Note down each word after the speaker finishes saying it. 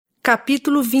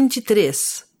Capítulo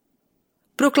 23.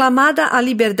 Proclamada a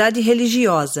liberdade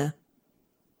religiosa.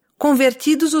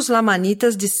 Convertidos os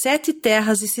lamanitas de 7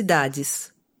 terras e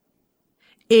cidades.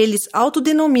 Eles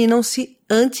autodenominam-se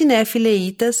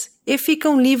antinefileitas e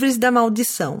ficam livres da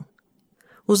maldição.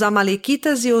 Os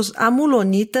amalequitas e os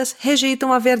amulonitas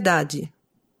rejeitam a verdade.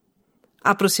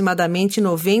 Aproximadamente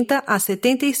 90 a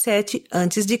 77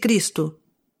 a.C.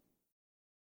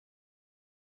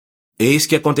 Eis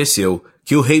que aconteceu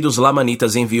que o rei dos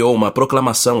Lamanitas enviou uma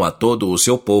proclamação a todo o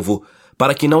seu povo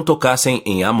para que não tocassem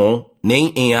em Amon,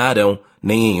 nem em Arão,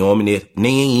 nem em Omner,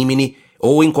 nem em Imne,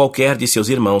 ou em qualquer de seus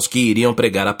irmãos que iriam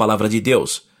pregar a palavra de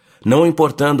Deus, não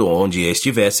importando onde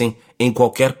estivessem, em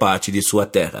qualquer parte de sua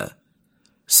terra.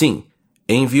 Sim,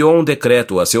 enviou um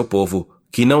decreto a seu povo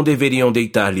que não deveriam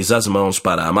deitar-lhes as mãos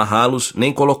para amarrá-los,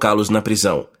 nem colocá-los na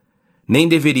prisão. Nem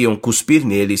deveriam cuspir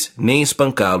neles, nem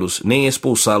espancá-los, nem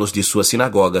expulsá-los de suas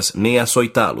sinagogas, nem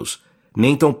açoitá-los,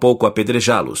 nem tampouco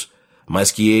apedrejá-los, mas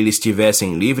que eles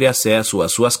tivessem livre acesso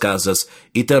às suas casas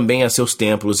e também a seus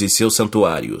templos e seus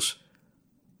santuários,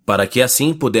 para que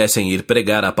assim pudessem ir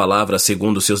pregar a palavra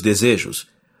segundo seus desejos,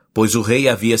 pois o rei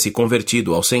havia se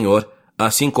convertido ao Senhor,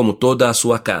 assim como toda a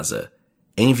sua casa.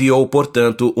 Enviou,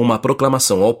 portanto, uma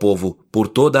proclamação ao povo por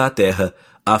toda a terra,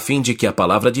 a fim de que a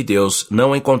palavra de Deus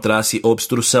não encontrasse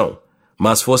obstrução,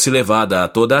 mas fosse levada a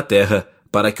toda a terra,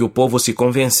 para que o povo se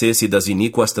convencesse das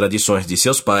iníquas tradições de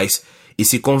seus pais e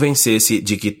se convencesse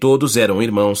de que todos eram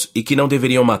irmãos e que não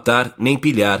deveriam matar, nem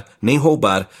pilhar, nem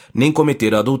roubar, nem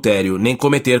cometer adultério, nem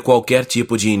cometer qualquer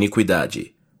tipo de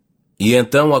iniquidade. E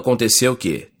então aconteceu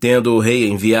que, tendo o rei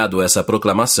enviado essa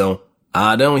proclamação,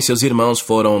 Arão e seus irmãos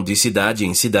foram de cidade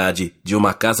em cidade, de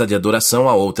uma casa de adoração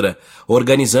a outra,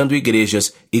 organizando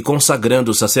igrejas e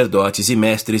consagrando sacerdotes e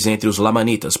mestres entre os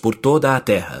lamanitas por toda a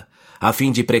terra, a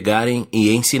fim de pregarem e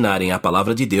ensinarem a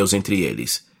palavra de Deus entre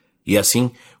eles. E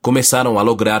assim começaram a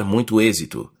lograr muito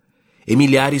êxito. E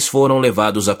milhares foram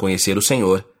levados a conhecer o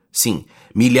Senhor, sim,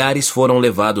 milhares foram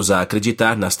levados a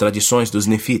acreditar nas tradições dos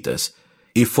nefitas,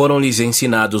 e foram-lhes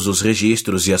ensinados os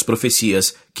registros e as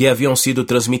profecias que haviam sido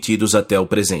transmitidos até o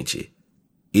presente.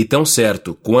 E tão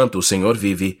certo quanto o Senhor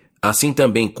vive, assim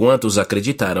também quantos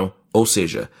acreditaram, ou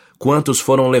seja, quantos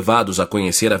foram levados a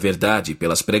conhecer a verdade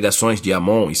pelas pregações de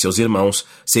Amon e seus irmãos,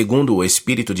 segundo o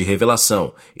espírito de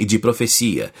revelação e de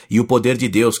profecia e o poder de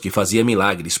Deus que fazia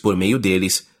milagres por meio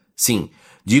deles, sim,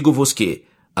 digo-vos que,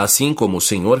 assim como o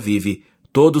Senhor vive,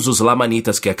 todos os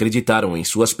lamanitas que acreditaram em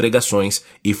suas pregações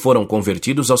e foram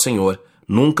convertidos ao Senhor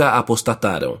nunca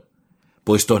apostataram,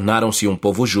 pois tornaram-se um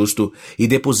povo justo e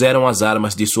depuseram as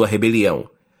armas de sua rebelião,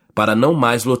 para não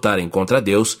mais lutarem contra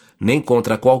Deus nem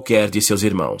contra qualquer de seus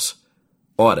irmãos.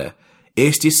 Ora,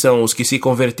 estes são os que se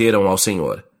converteram ao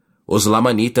Senhor, os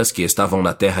lamanitas que estavam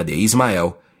na terra de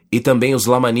Ismael, e também os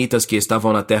lamanitas que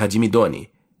estavam na terra de Midone,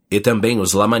 e também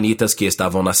os lamanitas que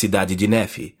estavam na cidade de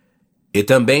Nefe, e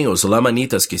também os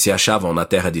lamanitas que se achavam na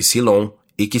terra de Silom,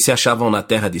 e que se achavam na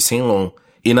terra de Senlom,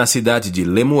 e na cidade de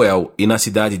Lemuel, e na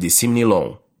cidade de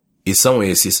Simnilom. E são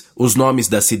esses os nomes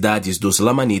das cidades dos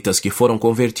lamanitas que foram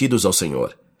convertidos ao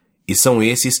Senhor. E são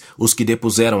esses os que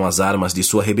depuseram as armas de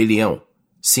sua rebelião.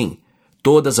 Sim,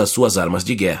 todas as suas armas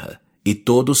de guerra, e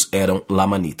todos eram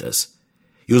lamanitas.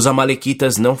 E os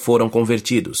amalequitas não foram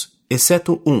convertidos,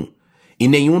 exceto um, e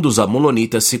nenhum dos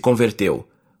amulonitas se converteu,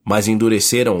 mas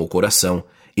endureceram o coração,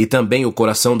 e também o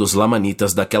coração dos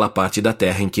lamanitas daquela parte da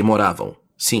terra em que moravam,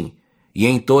 sim, e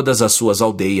em todas as suas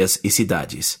aldeias e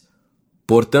cidades.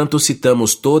 Portanto,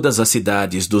 citamos todas as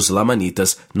cidades dos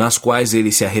lamanitas, nas quais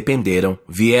eles se arrependeram,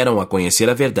 vieram a conhecer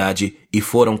a verdade e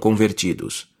foram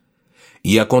convertidos.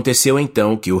 E aconteceu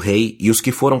então que o rei e os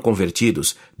que foram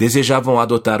convertidos desejavam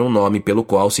adotar um nome pelo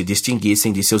qual se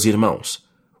distinguissem de seus irmãos.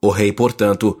 O rei,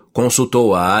 portanto,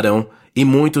 consultou a Arão e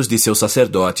muitos de seus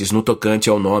sacerdotes no tocante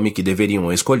ao nome que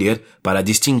deveriam escolher para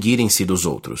distinguirem-se dos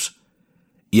outros.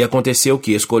 E aconteceu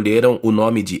que escolheram o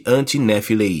nome de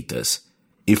antinefileitas,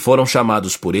 e foram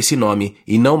chamados por esse nome,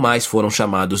 e não mais foram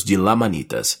chamados de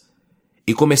lamanitas.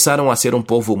 E começaram a ser um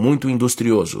povo muito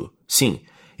industrioso, sim,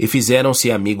 e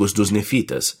fizeram-se amigos dos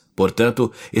nefitas,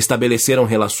 portanto, estabeleceram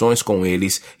relações com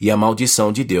eles, e a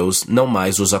maldição de Deus não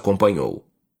mais os acompanhou.